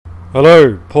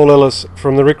Hello, Paul Ellis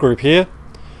from the RIC Group here.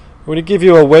 I'm going to give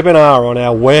you a webinar on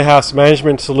our warehouse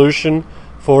management solution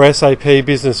for SAP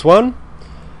Business One,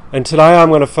 and today I'm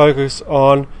going to focus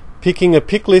on picking a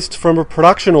pick list from a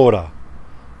production order.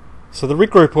 So the RIC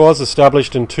Group was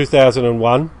established in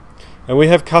 2001, and we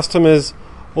have customers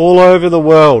all over the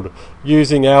world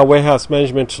using our warehouse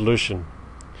management solution.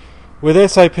 With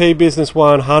SAP Business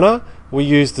One HANA, we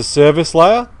use the service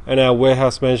layer, and our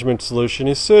warehouse management solution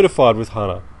is certified with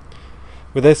HANA.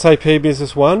 With SAP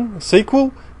Business One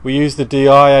SQL, we use the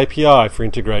DI API for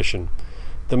integration.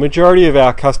 The majority of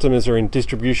our customers are in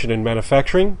distribution and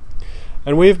manufacturing,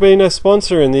 and we've been a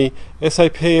sponsor in the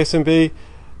SAP SMB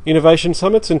Innovation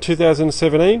Summits in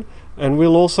 2017, and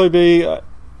we'll also be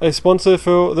a sponsor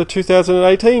for the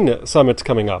 2018 Summits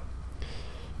coming up.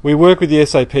 We work with the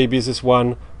SAP Business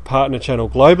One partner channel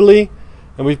globally,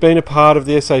 and we've been a part of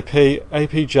the SAP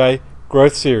APJ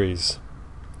Growth Series.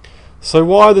 So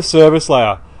why the service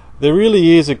layer? There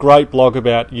really is a great blog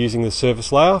about using the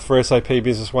service layer for SAP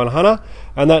Business One HANA,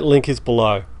 and that link is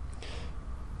below.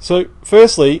 So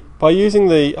firstly, by using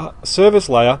the service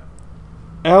layer,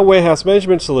 our warehouse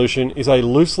management solution is a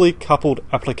loosely coupled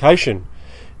application,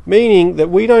 meaning that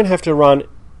we don't have to run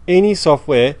any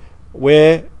software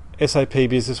where SAP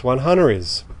Business One HANA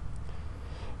is.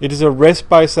 It is a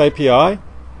REST-based API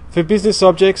for business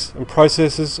objects and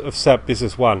processes of SAP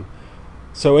Business One.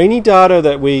 So any data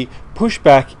that we push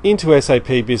back into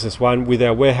SAP Business One with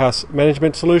our warehouse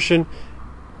management solution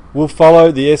will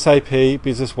follow the SAP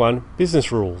Business One business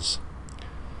rules.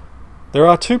 There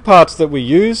are two parts that we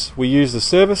use. We use the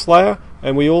service layer,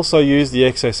 and we also use the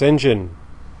XS engine.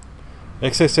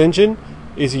 XS engine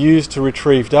is used to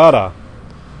retrieve data.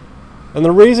 And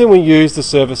the reason we use the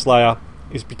service layer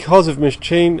is because of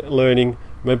machine learning,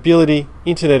 mobility,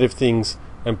 Internet of Things,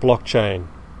 and blockchain,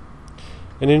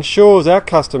 and ensures our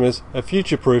customers are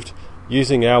future-proofed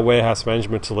using our warehouse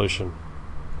management solution.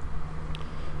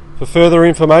 For further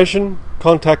information,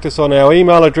 contact us on our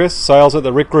email address,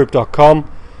 sales@thericgroup.com,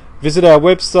 visit our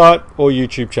website or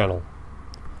YouTube channel.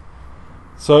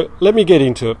 So let me get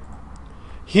into it.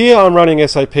 Here I'm running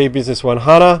SAP Business One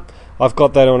HANA. I've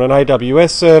got that on an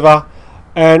AWS server,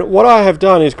 and what I have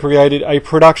done is created a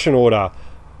production order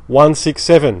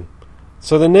 167.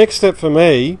 So the next step for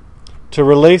me to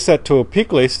release that to a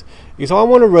pick list is I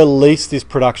want to release this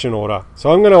production order.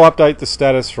 So I'm going to update the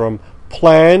status from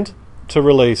planned to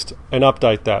released and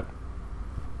update that.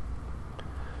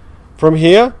 From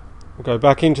here, we'll go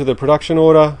back into the production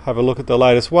order, have a look at the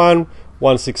latest one.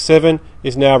 167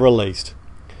 is now released.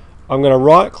 I'm going to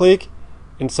right click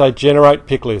and say generate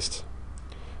pick list.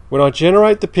 When I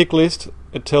generate the pick list,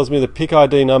 it tells me the pick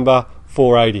ID number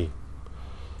 480.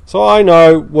 So I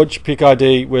know which pick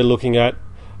ID we're looking at,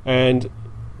 and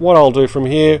what I'll do from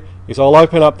here is I'll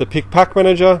open up the Pick Pack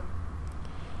Manager,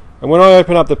 and when I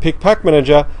open up the Pick Pack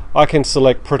Manager, I can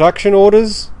select production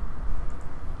orders,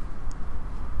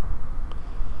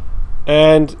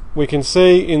 and we can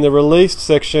see in the released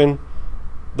section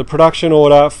the production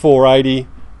order 480,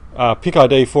 pick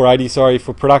ID 480,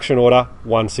 for production order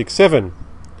 167.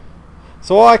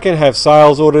 So I can have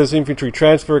sales orders, inventory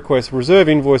transfer requests, reserve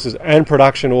invoices, and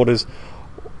production orders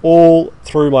all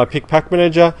through my Pick Pack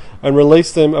Manager and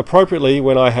release them appropriately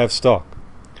when I have stock.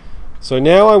 So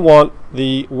now I want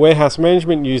the warehouse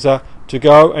management user to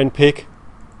go and pick,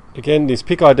 again, this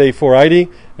Pick ID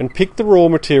 480 and pick the raw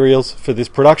materials for this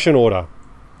production order.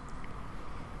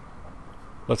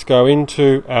 Let's go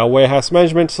into our warehouse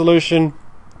management solution.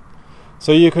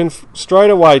 So you can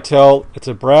straight away tell it's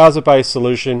a browser-based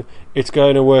solution. It's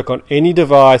going to work on any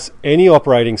device, any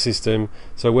operating system.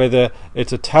 So whether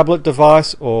it's a tablet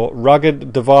device or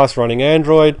rugged device running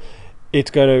Android, it's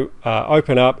going to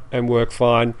open up and work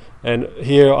fine. And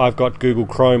here I've got Google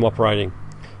Chrome operating.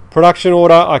 Production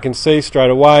order, I can see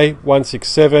straight away,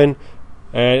 167,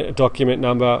 and document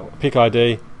number, pick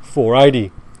ID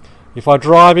 480. If I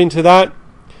drive into that,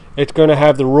 it's going to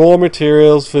have the raw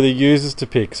materials for the users to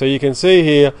pick. So you can see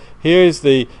here is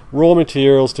the raw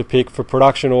materials to pick for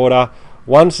production order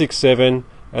 167,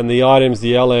 and the items,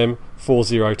 the LM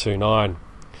 4029.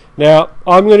 Now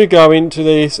I'm going to go into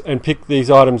these and pick these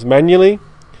items manually,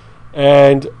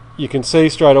 and you can see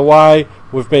straight away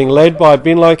we've been led by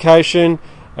bin location,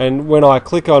 and when I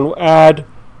click on add,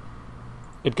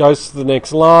 it goes to the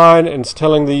next line and it's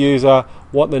telling the user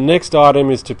what the next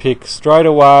item is to pick straight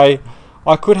away.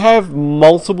 I could have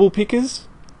multiple pickers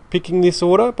picking this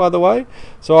order, by the way.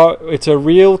 So it's a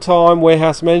real-time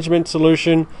warehouse management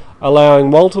solution allowing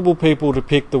multiple people to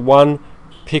pick the one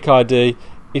pick ID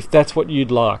if that's what you'd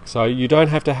like. So you don't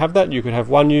have to have that. You could have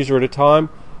one user at a time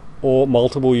or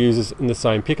multiple users in the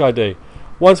same pick ID.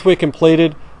 Once we're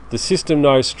completed, the system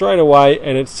knows straight away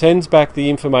and it sends back the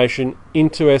information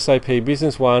into SAP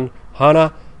Business One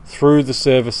HANA through the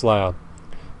service layer.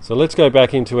 So let's go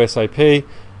back into SAP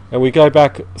and we go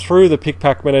back through the Pick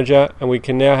Pack Manager, and we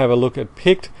can now have a look at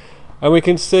Picked, and we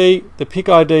can see the Pick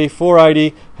ID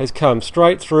 480 has come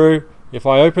straight through. If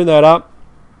I open that up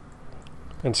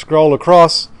and scroll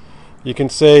across, you can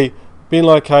see bin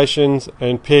locations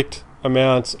and picked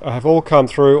amounts have all come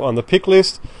through on the pick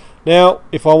list. Now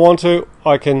if I want to,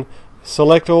 I can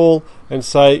select all and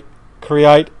say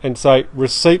create and say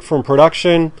receipt from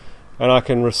production, and I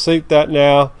can receipt that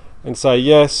now and say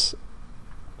yes,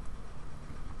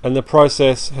 and the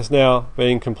process has now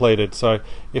been completed. So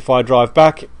if I drive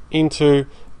back into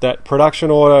that production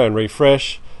order and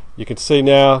refresh, you can see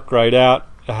now, grayed out,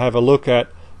 I have a look at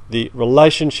the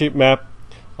relationship map.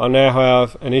 I now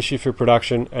have an issue for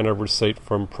production and a receipt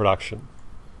from production.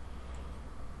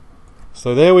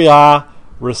 So there we are,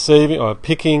 receiving or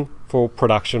picking for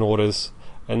production orders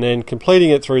and then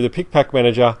completing it through the Pick Pack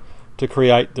Manager to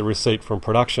create the receipt from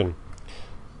production.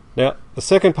 Now the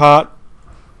second part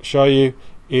show you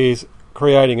is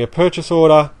creating a purchase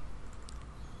order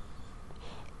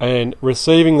and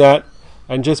receiving that,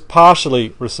 and just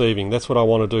partially receiving. That's what I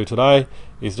want to do today,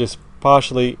 is just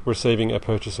partially receiving a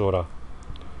purchase order.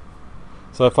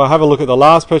 So if I have a look at the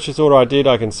last purchase order I did,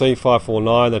 I can see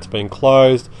 549, that's been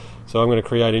closed. So I'm going to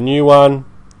create a new one,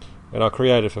 and I'll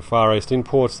create it for Far East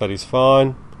Imports, that is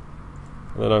fine.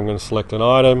 And then I'm going to select an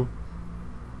item,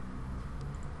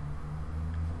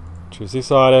 choose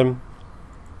this item,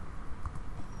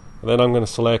 and then I'm going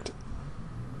to select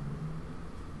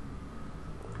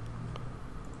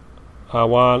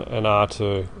R1 and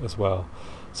R2 as well.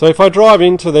 So if I drive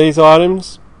into these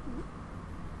items,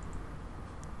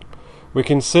 we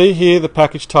can see here the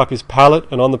package type is pallet,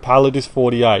 and on the pallet is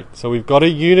 48. So we've got a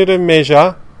unit of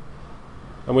measure,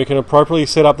 and we can appropriately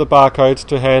set up the barcodes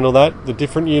to handle that, the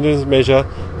different units of measure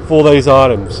for these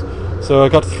items. So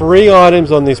I've got 3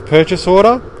 items on this purchase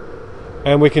order,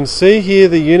 and we can see here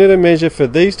the unit of measure for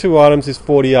these 2 items is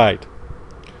 48.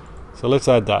 So let's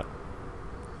add that.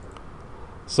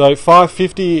 So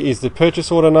 550 is the purchase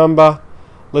order number.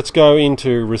 Let's go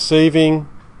into receiving,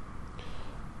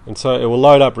 and so it will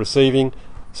load up receiving.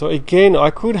 So again, I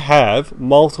could have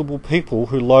multiple people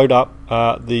who load up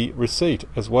the receipt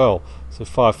as well. So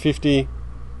 550,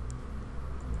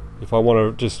 if I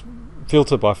want to just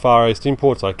filter by Far East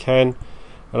Imports, I can,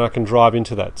 and I can drive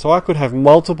into that. So I could have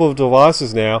multiple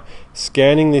devices now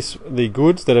scanning the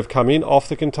goods that have come in off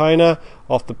the container,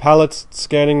 off the pallets,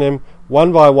 scanning them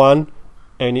one by one,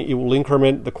 and it will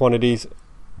increment the quantities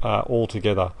all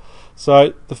together.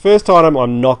 So the first item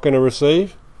I'm not going to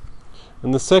receive,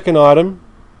 and the second item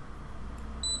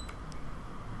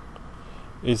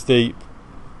is the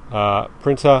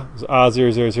printer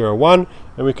R0001,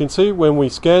 and we can see when we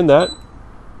scan that,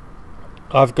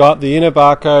 I've got the inner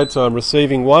barcode, so I'm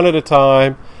receiving one at a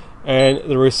time, and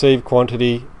the received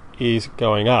quantity is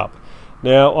going up.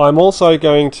 Now I'm also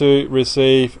going to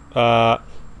receive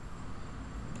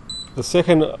the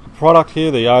second product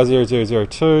here, the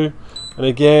R0002, and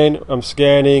again I'm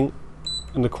scanning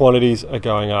and the quantities are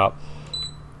going up.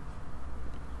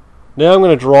 Now I'm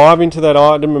going to drive into that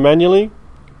item manually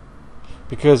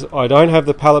because I don't have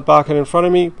the pallet barcode in front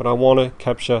of me, but I want to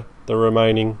capture the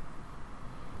remaining.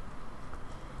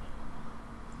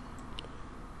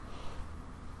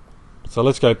 So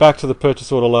let's go back to the purchase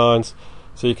order lines.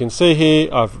 So you can see here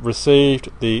I've received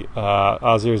the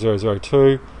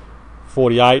R0002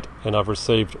 48, and I've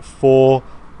received 4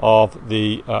 of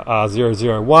the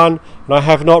R001, and I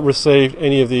have not received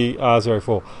any of the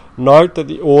R04. Note that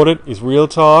the audit is real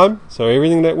time, so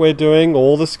everything that we're doing,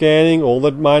 all the scanning, all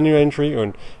the manual entry,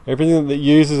 and everything that the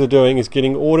users are doing is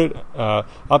getting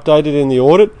updated in the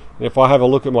audit. And if I have a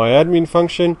look at my admin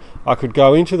function, I could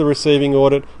go into the receiving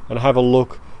audit and have a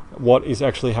look what is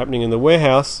actually happening in the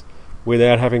warehouse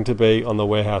without having to be on the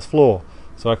warehouse floor.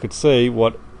 So I could see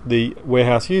what the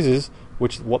warehouse uses,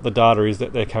 what the data is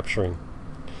that they're capturing.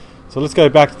 So let's go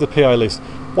back to the PO list.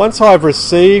 Once I've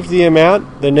received the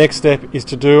amount, the next step is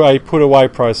to do a put away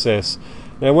process.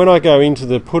 Now when I go into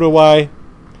the put away,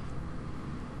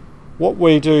 what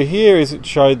we do here is it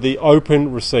showed the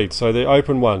open receipts, so the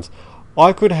open ones.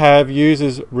 I could have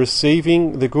users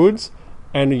receiving the goods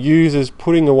and users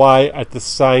putting away at the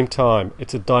same time.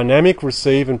 It's a dynamic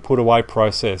receive and put away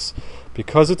process.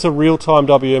 Because it's a real-time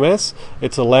WMS,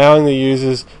 it's allowing the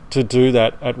users to do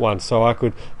that at once. So I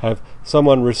could have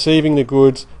someone receiving the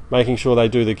goods, making sure they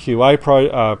do the QA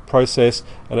process,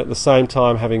 and at the same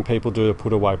time having people do the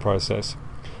put away process.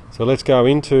 So let's go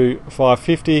into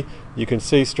 550. You can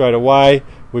see straight away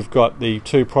we've got the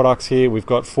two products here. We've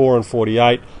got 4 and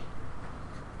 48.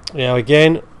 Now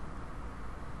again,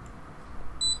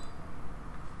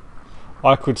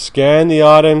 I could scan the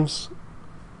items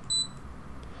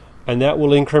and that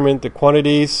will increment the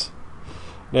quantities.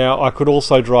 Now I could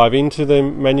also drive into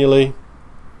them manually,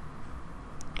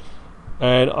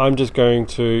 and I'm just going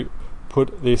to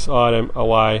put this item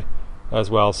away as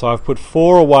well. So I've put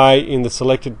 4 away in the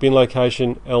selected bin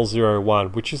location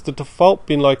L01, which is the default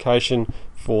bin location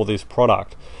for this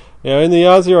product. Now in the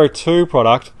R02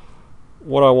 product,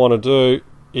 what I want to do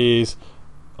is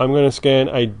I'm going to scan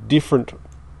a different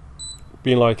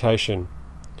bin location,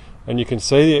 and you can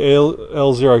see the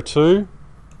L02,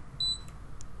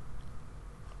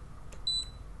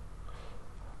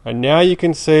 and now you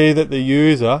can see that the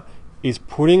user is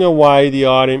putting away the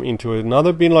item into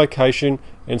another bin location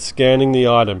and scanning the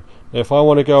item. Now if I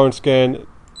want to go and scan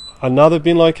another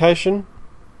bin location,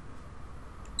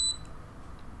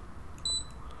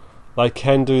 they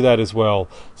can do that as well.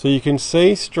 So you can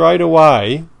see straight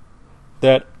away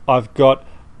that I've got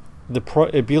the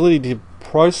ability to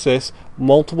process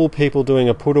multiple people doing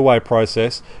a put away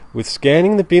process with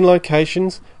scanning the bin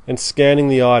locations and scanning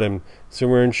the item. So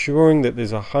we're ensuring that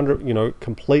there's 100,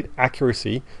 complete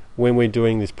accuracy when we're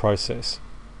doing this process.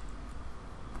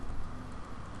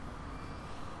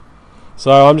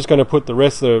 So I'm just going to put the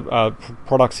rest of the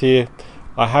products here.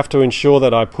 I have to ensure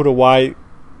that I put away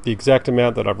the exact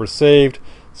amount that I've received.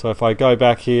 So if I go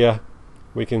back here,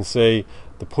 we can see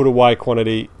the put away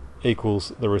quantity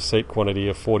equals the receipt quantity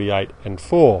of 48 and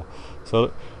 4.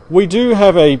 So we do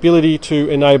have a ability to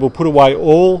enable put away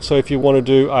all. So if you want to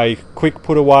do a quick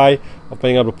put away of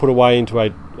being able to put away into a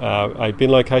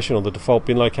bin location or the default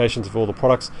bin locations of all the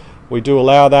products, we do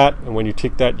allow that, and when you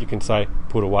tick that you can say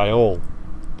put away all.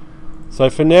 So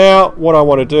for now what I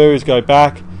want to do is go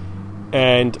back,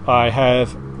 and I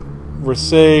have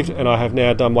received and I have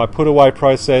now done my put away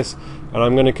process, and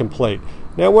I'm going to complete.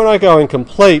 Now when I go and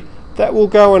complete, that will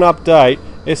go and update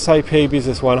SAP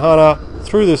Business One HANA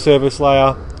through the service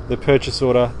layer, the purchase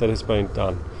order that has been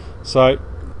done. So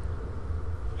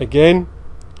again,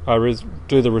 I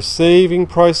do the receiving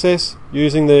process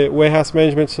using the warehouse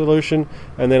management solution,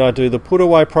 and then I do the put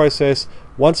away process.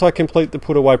 Once I complete the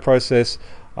put away process,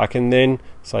 I can then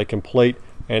say complete,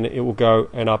 and it will go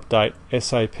and update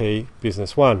SAP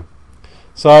Business One.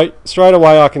 So straight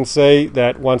away I can see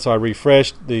that once I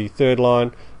refreshed, the third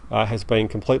line has been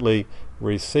completely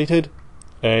reseated.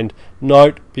 And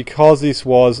note, because this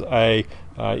was a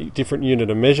different unit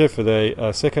of measure for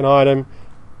the second item,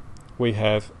 we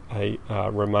have a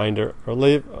remainder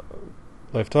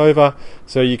left over.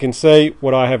 So you can see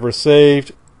what I have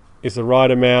received is the right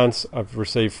amounts. I've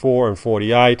received 4 and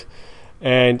 48,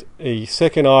 and the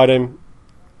second item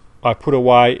I put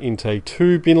away into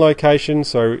 2 bin locations.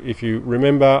 So if you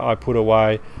remember, I put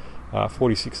away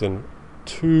 46 and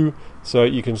 2. So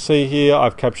you can see here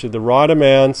I've captured the right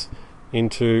amounts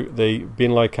into the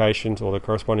bin locations, or the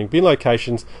corresponding bin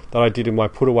locations that I did in my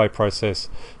put away process.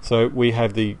 So we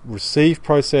have the receive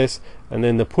process and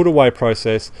then the put away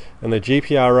process, and the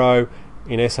GPRO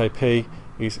in SAP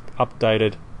is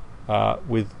updated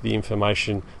with the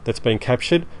information that's been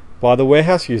captured by the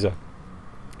warehouse user.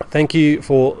 Thank you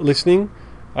for listening.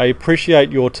 I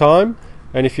appreciate your time,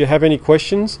 and if you have any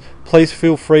questions, please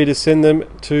feel free to send them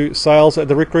to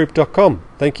sales@thericgroup.com.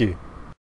 Thank you.